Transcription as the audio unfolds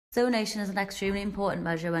Zonation is an extremely important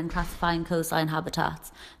measure when classifying coastline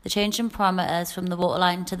habitats. The change in parameters from the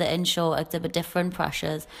waterline to the inshore exhibit different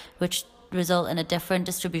pressures, which result in a different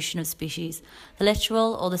distribution of species. The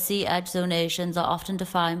littoral or the sea edge zonations are often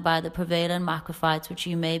defined by the prevailing macrophytes, which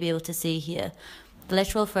you may be able to see here. The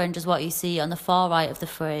littoral fringe is what you see on the far right of the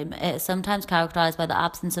frame. It is sometimes characterised by the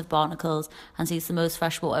absence of barnacles and sees the most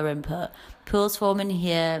freshwater input. Pools forming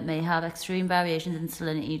here may have extreme variations in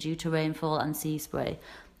salinity due to rainfall and sea spray.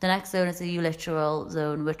 The next zone is the littoral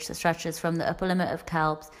zone, which stretches from the upper limit of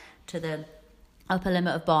kelps to the upper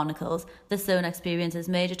limit of barnacles. This zone experiences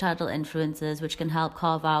major tidal influences which can help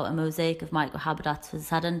carve out a mosaic of microhabitats for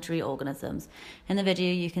sedentary organisms. In the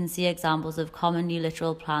video you can see examples of common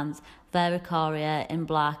littoral plants, Vericaria in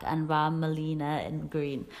black and Ramalina in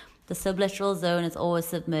green. The sublittoral zone is always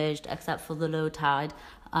submerged except for the low tide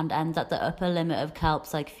and ends at the upper limit of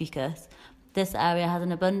kelps like ficus. This area has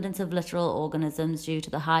an abundance of littoral organisms due to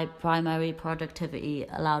the high primary productivity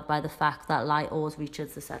allowed by the fact that light always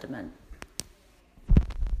reaches the sediment.